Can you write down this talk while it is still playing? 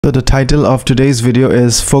So the title of today's video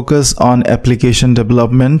is Focus on Application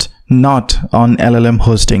Development, not on LLM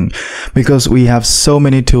hosting, because we have so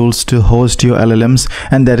many tools to host your LLMs,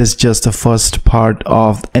 and that is just the first part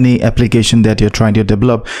of any application that you're trying to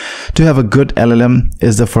develop. To have a good LLM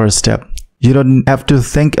is the first step. You don't have to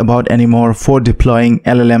think about anymore for deploying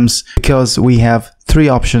LLMs, because we have three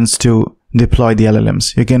options to deploy the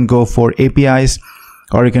LLMs. You can go for APIs,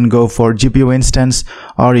 or you can go for GPU instance,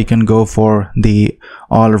 or you can go for the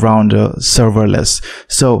all-around serverless.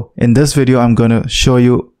 So in this video, I'm going to show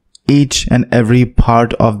you each and every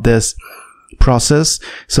part of this process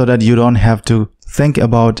so that you don't have to think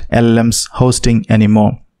about LLMs hosting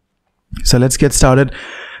anymore. So let's get started.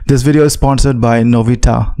 This video is sponsored by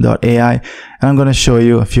novitaai, and I'm going to show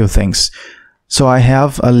you a few things. So I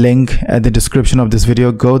have a link at the description of this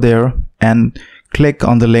video. Go there and click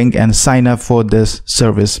on the link and sign up for this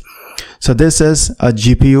service. So this is a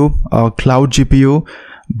GPU, a cloud GPU,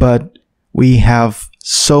 but we have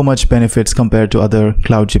so much benefits compared to other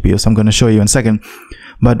cloud GPUs. I'm going to show you in a second.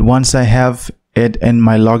 But once I have it in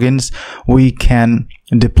my logins, we can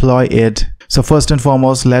deploy it. So first and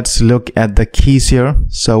foremost, let's look at the keys here.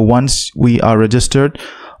 So once we are registered,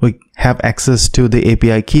 we have access to the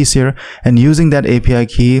API keys here, and using that API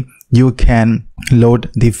key, you can load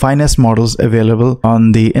the finest models available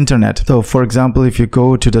on the internet. So for example, if you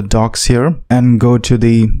go to the docs here and go to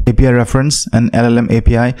the API reference and LLM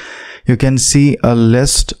API, you can see a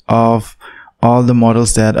list of all the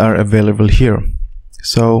models that are available here.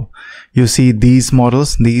 So you see these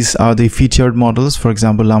models, these are the featured models. For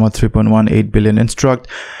example, Llama 3.1 8 billion instruct,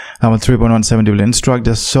 Llama 3.1 70 billion instruct.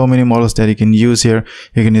 There's so many models that you can use here.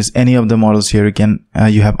 You can use any of the models here. You can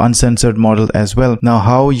you have uncensored model as well. Now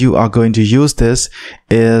how you are going to use this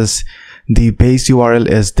is the base URL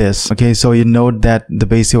is this. Okay, so you note that the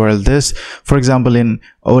base URL this. For example, in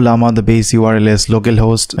Ollama, the base URL is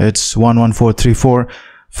localhost. It's 11434.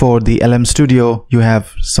 For the LM Studio, you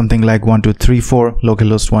have something like 1234,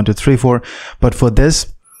 localhost 1234. But for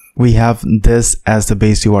this, we have this as the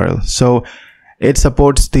base URL. So it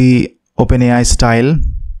supports the OpenAI style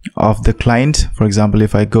of the client. For example,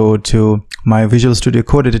 if I go to my Visual Studio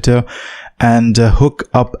Code Editor and hook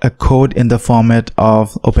up a code in the format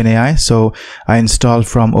of OpenAI. So I install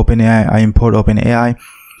from OpenAI, I import OpenAI.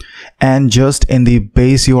 And just in the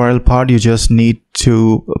base URL part, you just need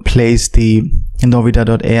to place the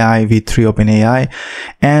novita.ai v3 OpenAI,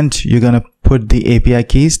 and you're going to put the API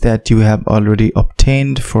keys that you have already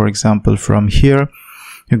obtained. For example, from here,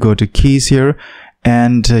 you go to keys here,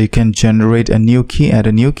 and you can generate a new key, add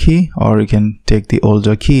a new key, or you can take the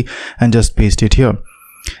older key and just paste it here.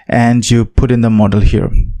 And you put in the model here.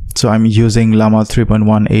 So I'm using Llama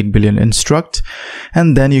 3.1 8 billion instruct,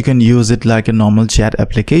 and then you can use it like a normal chat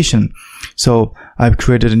application. So I've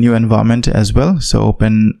created a new environment as well. So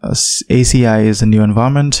open ACI is a new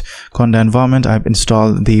environment, Conda environment. I've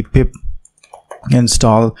installed the pip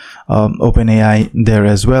install OpenAI there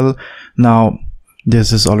as well. Now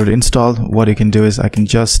this is already installed. What you can do is I can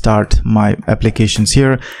just start my applications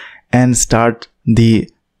here and start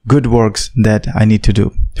the good works that I need to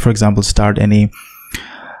do. For example, start any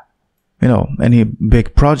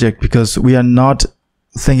big project, because we are not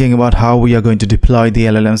thinking about how we are going to deploy the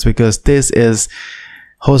LLMs, because this is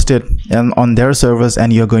hosted on their servers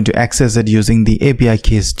and you're going to access it using the API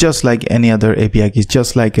keys, just like any other API keys,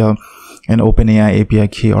 just like an OpenAI API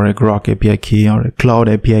key or a Grok API key or a Cloud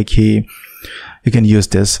API key. You can use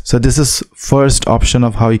this. So this is first option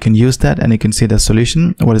of how you can use that, and you can see the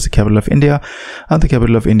solution. What is the capital of India? The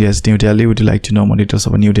capital of India is New Delhi. Would you like to know more details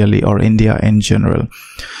about New Delhi or India in general?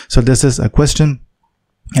 So this is a question,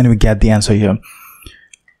 and we get the answer here.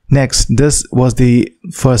 Next, this was the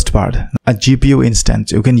first part, a GPU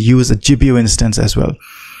instance. You can use a GPU instance as well.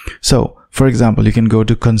 So for example, you can go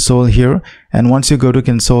to console here, and once you go to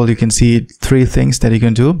console, you can see three things that you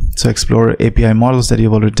can do. So explore API models that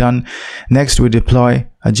you've already done. Next, we deploy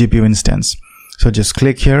a GPU instance. So just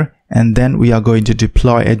click here, and then we are going to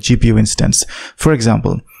deploy a GPU instance. For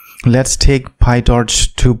example, let's take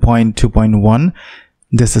PyTorch 2.2.1.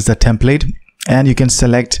 This is the template, and you can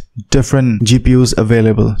select different GPUs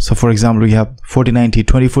available. So for example, we have 4090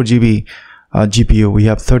 24 GB GPU. We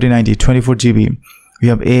have 3090 24 GB. We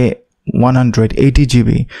have a 180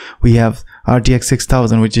 GB. We have RTX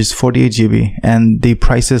 6000, which is 48 GB, and the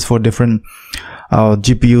prices for different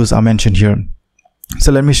GPUs are mentioned here.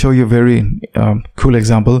 So let me show you a very cool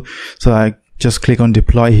example. So I just click on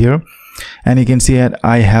deploy here, and you can see that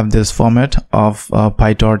I have this format of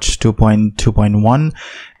PyTorch 2.2.1,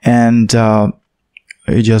 and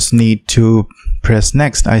you just need to press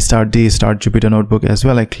next. I start the Start Jupyter Notebook as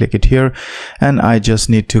well. I click it here and I just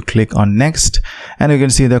need to click on next, and you can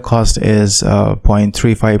see the cost is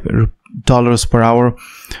 $0.35 per hour,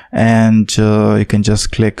 and you can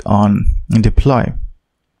just click on deploy.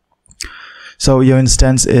 So your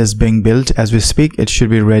instance is being built as we speak. It should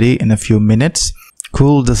be ready in a few minutes.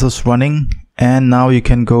 Cool, this is running, and now you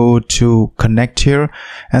can go to connect here,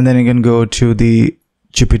 and then you can go to the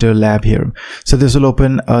Jupyter Lab here. So this will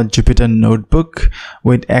open a Jupyter Notebook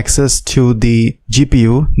with access to the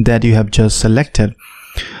GPU that you have just selected.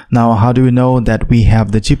 Now, how do we know that we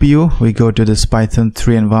have the GPU? We go to this Python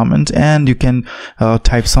 3 environment, and you can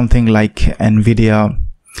type something like NVIDIA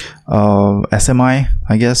SMI,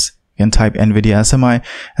 I guess. You can type NVIDIA SMI,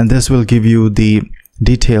 and this will give you the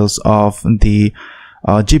details of the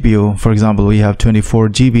GPU. For example, we have 24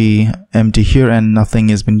 GB empty here and nothing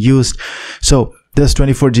has been used. So this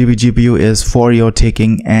 24 GB GPU is for your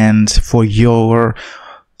taking and for your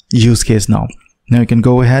use case now. Now you can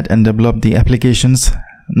go ahead and develop the applications,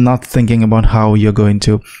 not thinking about how you're going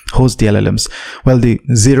to host the LLMs. Well, the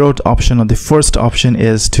zeroed option, or the first option,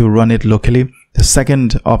 is to run it locally. The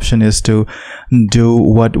second option is to do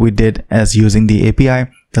what we did as using the API.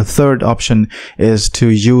 The third option is to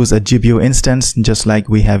use a GPU instance, just like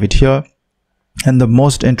we have it here. And the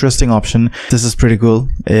most interesting option, this is pretty cool,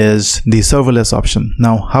 is the serverless option.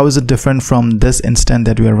 Now, how is it different from this instance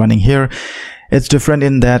that we are running here? It's different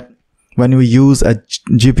in that when we use a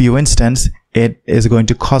GPU instance, it is going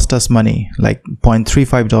to cost us money, like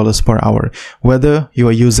 $0.35 per hour, whether you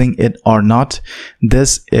are using it or not.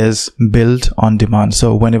 This is built on demand.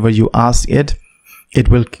 So whenever you ask it, it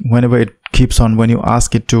will, whenever it keeps on, when you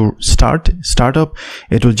ask it to start up,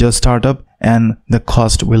 it will just start up and the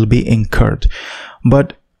cost will be incurred.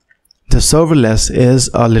 But the serverless is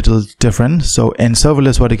a little different. So in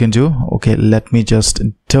serverless, what you can do, okay, let me just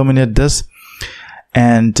terminate this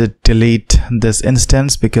and delete this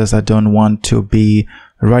instance because I don't want to be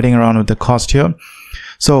riding around with the cost here.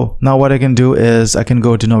 So now what I can do is I can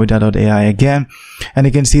go to novitaai again, and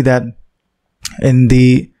you can see that in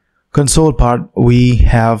the console part we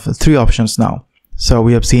have three options now. So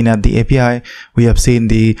we have seen at the API, we have seen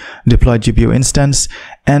the deploy GPU instance,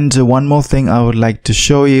 and one more thing I would like to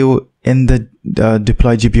show you in the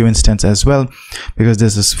deploy GPU instance as well, because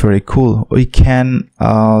this is very cool. We can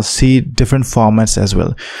see different formats as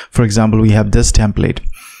well. For example, we have this template,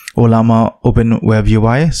 Ollama Open Web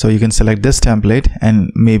UI. So you can select this template,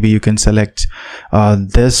 and maybe you can select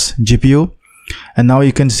this GPU. And now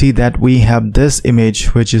you can see that we have this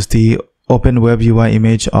image, which is the Open Web UI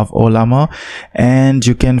image of Ollama. And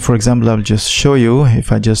you can, for example, I'll just show you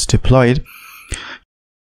if I just deploy it.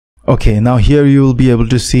 Okay, now here you will be able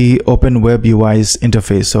to see Open Web UI's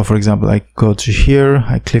interface. So for example, I go to here,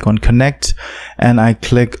 I click on connect, and I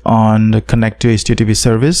click on the connect to HTTP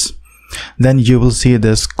service. Then you will see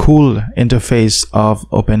this cool interface of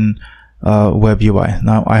Open Web UI.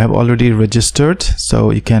 Now I have already registered,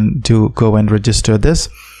 so you can go and register this.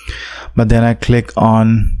 But then I click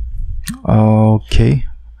on okay,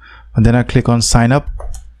 and then I click on sign up.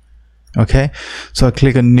 Okay, so I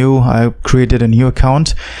click on new, I created a new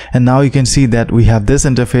account, and now you can see that we have this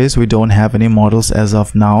interface. We don't have any models as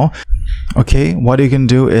of now. Okay, what you can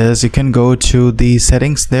do is you can go to the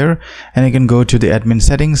settings there, and you can go to the admin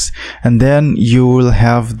settings, and then you will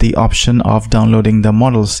have the option of downloading the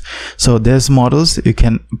models. So there's models, you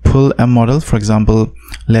can pull a model. For example,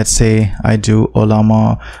 let's say I do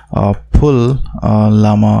Ollama pull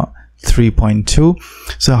Llama 3.2.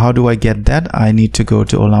 So how do I get that? I need to go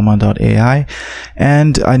to ollama.ai,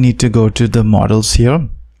 and I need to go to the models here.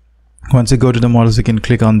 Once you go to the models, you can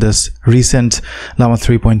click on this recent Llama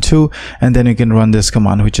 3.2, and then you can run this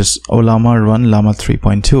command, which is Ollama run Llama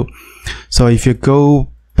 3.2. So if you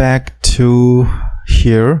go back to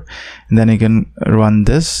here, and then you can run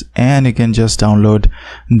this, and you can just download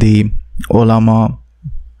the Ollama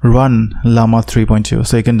run Llama 3.2.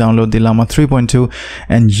 So you can download the Llama 3.2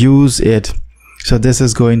 and use it. So this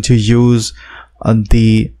is going to use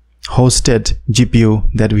the hosted GPU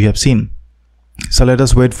that we have seen. So let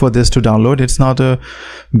us wait for this to download. It's not a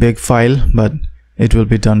big file, but it will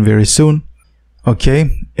be done very soon.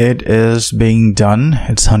 Okay, it is being done.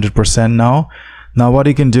 It's 100% now. Now what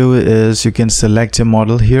you can do is you can select a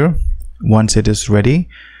model here. Once it is ready,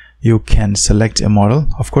 you can select a model.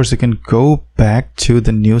 Of course, you can go back to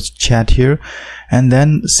the news chat here and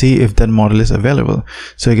then see if that model is available.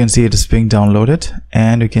 So you can see it is being downloaded,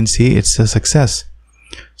 and you can see it's a success.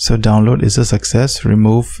 So download is a success.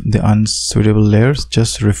 Remove the unsuitable layers,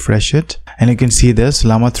 just refresh it, and you can see this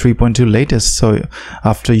Llama 3.2 latest. So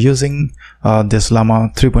after using this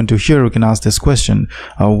Llama 3.2 here, we can ask this question: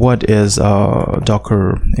 what is a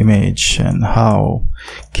Docker image and how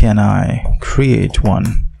can I create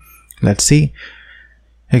one? Let's see.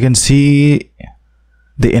 You can see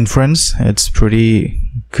the inference, it's pretty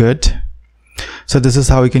good. So this is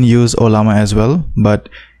how we can use Ollama as well, but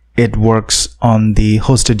it works on the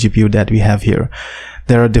hosted GPU that we have here.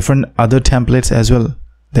 There are different other templates as well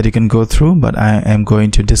that you can go through, but I am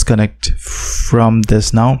going to disconnect from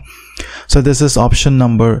this now. So this is option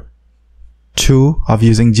number 2 of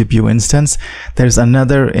using GPU instance. There's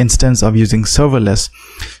another instance of using serverless.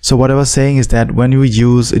 So what I was saying is that when you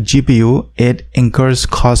use a GPU, it incurs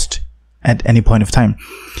cost at any point of time,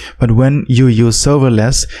 but when you use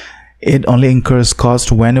serverless, it only incurs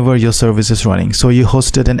cost whenever your service is running. So you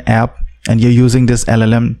hosted an app and you're using this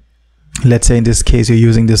LLM. Let's say in this case you're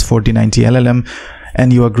using this 4090 LLM,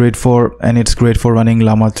 and you are great for, and it's great for running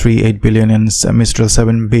Llama 3, 8 billion and Mistral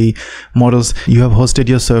 7B models. You have hosted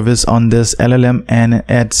your service on this LLM, and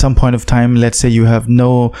at some point of time, let's say you have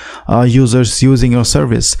no users using your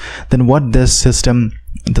service, then what this system,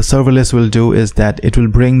 the serverless, will do is that it will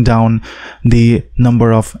bring down the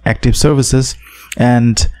number of active services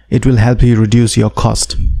and it will help you reduce your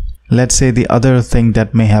cost. Let's say the other thing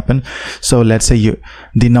that may happen, so let's say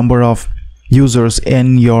the number of users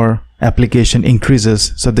in your application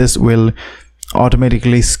increases, so this will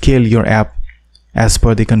automatically scale your app as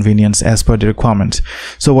per the convenience, as per the requirement.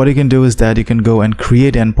 So what you can do is that you can go and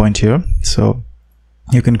create endpoint here. So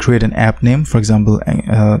you can create an app name, for example,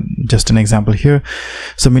 just an example here.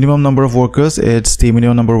 So minimum number of workers, it's the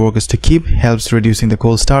minimum number of workers to keep, helps reducing the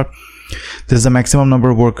cold start. This is the maximum number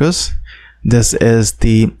of workers. This is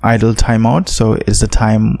the idle timeout, so it's the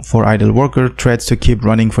time for idle worker threads to keep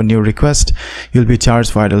running for new request. You'll be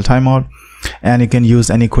charged for idle timeout, and you can use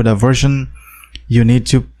any CUDA version. You need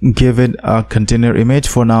to give it a container image.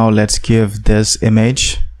 For now, let's give this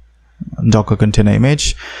image Docker container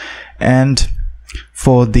image, and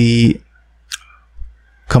for the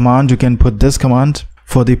command you can put this command.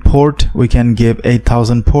 For the port we can give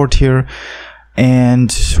 8000 port here. And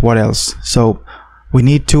what else? So we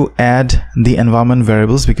need to add the environment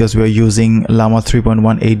variables because we are using Llama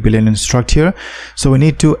 3.1 8 billion instruct here. So we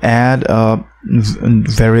need to add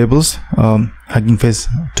variables, Hugging Face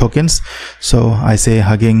tokens. So I say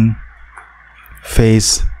Hugging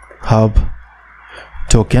Face Hub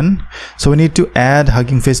token. So we need to add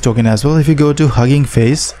Hugging Face token as well. If you go to Hugging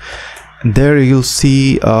Face, there you'll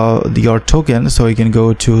see your token. So you can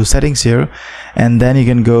go to settings here, and then you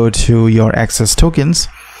can go to your access tokens,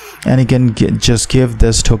 and you can just give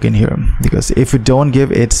this token here, because if you don't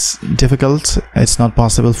give, it's difficult, it's not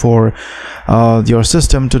possible for your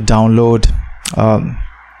system to download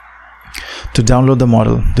the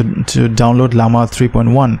model, to download Llama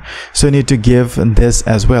 3.1. so you need to give this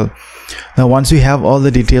as well. Now once you have all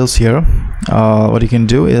the details here, what you can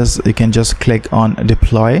do is you can just click on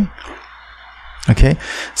deploy. Okay,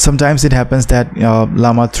 sometimes it happens that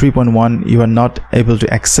Llama 3.1, you are not able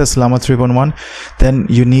to access Llama 3.1, then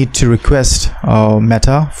you need to request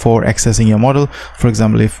Meta for accessing your model. For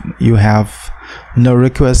example, if you have no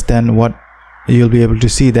request, then what you'll be able to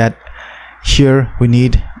see that here we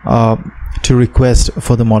need to request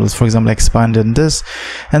for the models. For example, expand in this,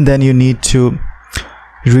 and then you need to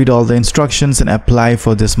read all the instructions and apply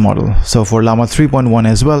for this model. So for Llama 3.1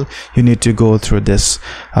 as well, you need to go through this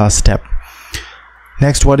step.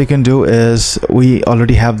 Next, what you can do is, we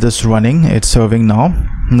already have this running, it's serving now.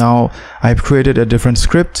 I've created a different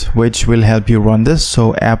script which will help you run this.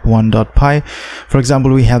 So app1.py, for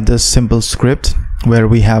example, we have this simple script where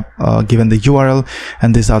we have given the URL,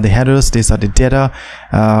 and these are the headers, these are the data.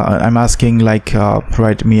 I'm asking like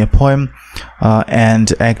write me a poem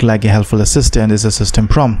and act like a helpful assistant is a system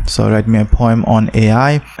prompt. So write me a poem on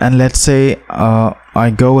AI, and let's say I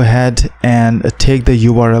go ahead and take the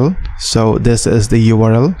URL. So this is the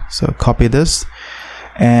URL, so copy this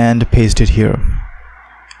and paste it here.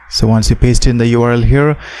 So once you paste in the URL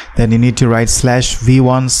here, then you need to write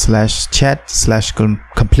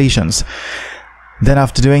 /v1/chat/completions. Then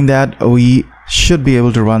after doing that, we should be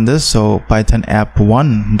able to run this. So python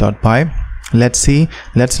app1.py. Let's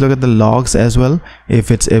look at the logs as well,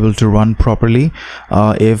 if it's able to run properly.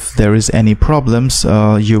 If there is any problems,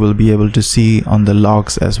 you will be able to see on the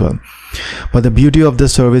logs as well. But the beauty of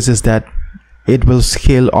this service is that it will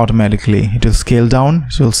scale automatically. It will scale down,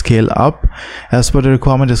 it will scale up as per the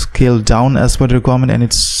requirement, it will scale down as per the requirement, and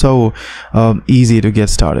it's so easy to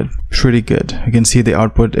get started. Pretty good. You can see the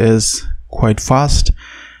output is quite fast.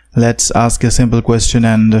 Let's ask a simple question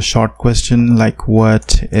and a short question like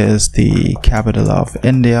what is the capital of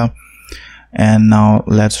India? And now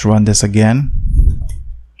let's run this again.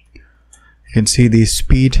 You can see the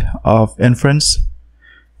speed of inference.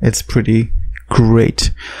 It's pretty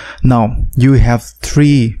great. Now you have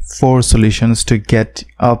 3-4 solutions to get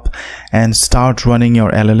up and start running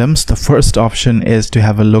your LLMs. The first option is to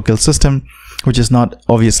have a local system, which is not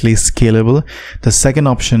obviously scalable. The second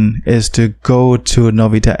option is to go to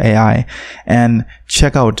novitaai and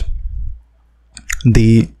check out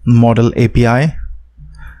the model API.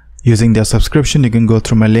 Using their subscription, you can go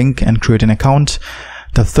through my link and create an account.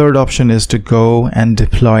 The third option is to go and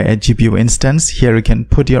deploy a GPU instance. Here you can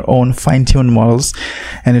put your own fine-tuned models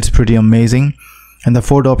and it's pretty amazing. And the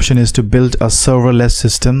fourth option is to build a serverless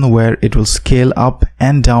system where it will scale up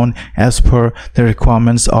and down as per the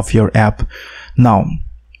requirements of your app. Now,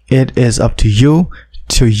 it is up to you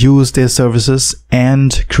to use their services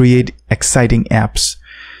and create exciting apps.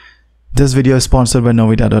 This video is sponsored by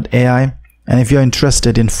novitaai. And if you're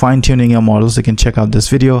interested in fine-tuning your models, you can check out this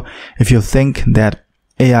video. If you think that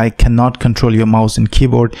AI cannot control your mouse and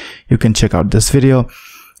keyboard, you can check out this video.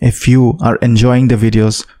 If you are enjoying the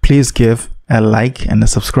videos, please give a like and a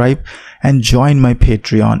subscribe and join my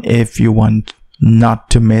Patreon if you want not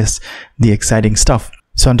to miss the exciting stuff.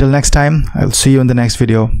 So until next time, I'll see you in the next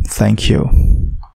video. Thank you.